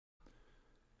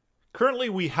Currently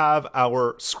we have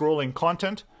our scrolling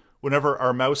content. Whenever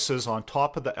our mouse is on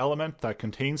top of the element that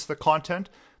contains the content,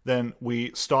 then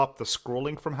we stop the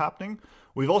scrolling from happening.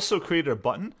 We've also created a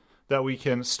button that we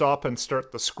can stop and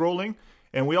start the scrolling,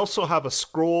 and we also have a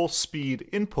scroll speed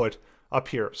input up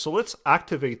here. So let's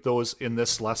activate those in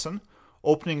this lesson.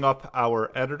 Opening up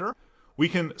our editor, we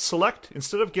can select,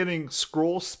 instead of getting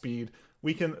scroll speed,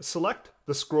 we can select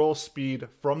the scroll speed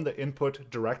from the input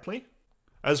directly.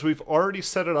 As we've already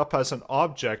set it up as an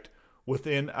object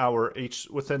within our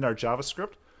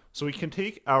JavaScript, so we can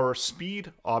take our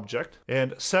speed object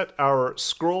and set our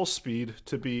scroll speed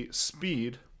to be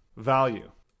speed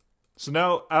value. So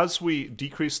now as we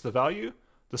decrease the value,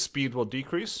 the speed will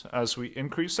decrease. As we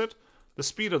increase it, the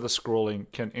speed of the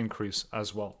scrolling can increase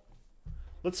as well.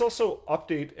 Let's also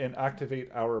update and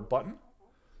activate our button.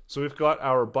 So we've got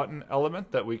our button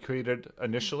element that we created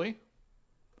initially.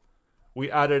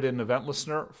 We added an event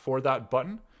listener for that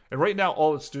button. And right now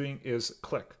all it's doing is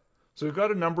click. So we've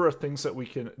got a number of things that we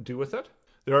can do with it.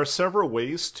 There are several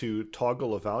ways to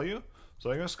toggle a value.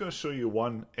 So I'm just going to show you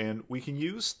one, and we can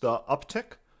use the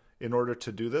uptick in order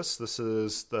to do this. This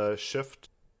is the shift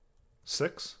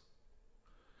 6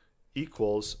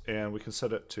 equals, and we can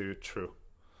set it to true.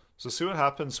 So see what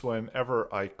happens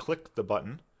whenever I click the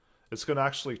button. It's going to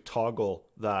actually toggle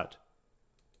that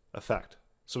effect.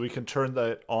 So we can turn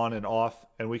that on and off,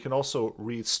 and we can also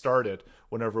restart it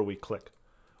whenever we click.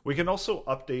 We can also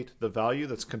update the value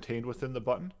that's contained within the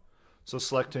button. So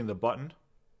selecting the button,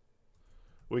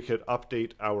 we could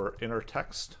update our inner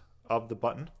text of the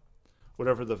button,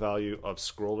 whatever the value of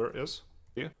scroller is.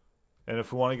 And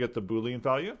if we want to get the Boolean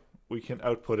value, we can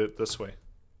output it this way.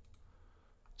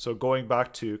 So going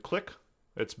back to click,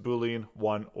 it's Boolean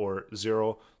 1 or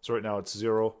 0. So right now it's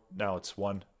 0, now it's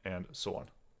 1, and so on.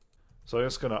 So I'm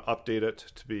just going to update it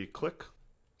to be click.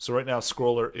 So right now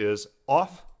scroller is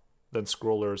off, then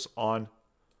scroller's on,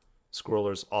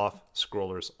 scroller's off,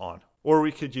 scroller's on. Or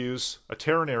we could use a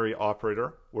ternary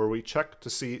operator where we check to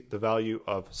see the value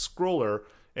of scroller,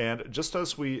 and just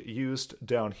as we used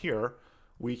down here,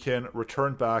 we can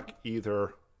return back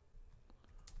either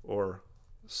or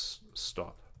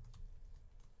stop.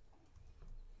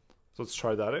 So let's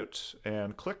try that out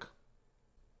and click.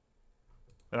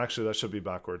 And actually that should be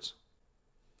backwards.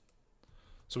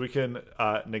 So we can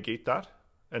negate that,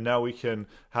 and now we can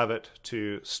have it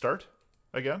to start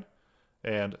again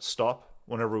and stop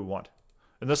whenever we want.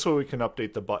 And this way we can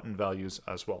update the button values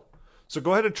as well. So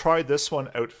go ahead and try this one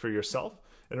out for yourself.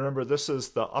 And remember, this is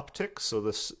the uptick, so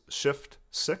this shift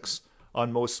 6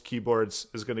 on most keyboards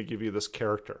is going to give you this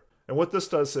character. And what this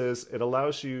does is it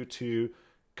allows you to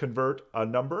convert a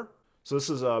number. So this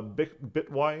is a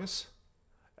bitwise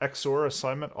XOR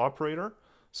assignment operator.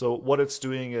 So what it's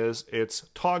doing is it's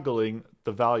toggling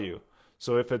the value.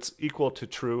 So if it's equal to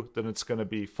true, then it's going to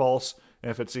be false. And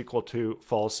if it's equal to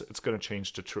false, it's going to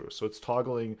change to true. So it's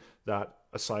toggling that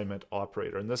assignment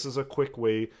operator. And this is a quick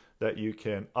way that you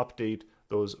can update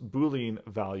those Boolean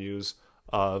values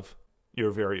of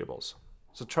your variables.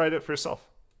 So try it out for yourself.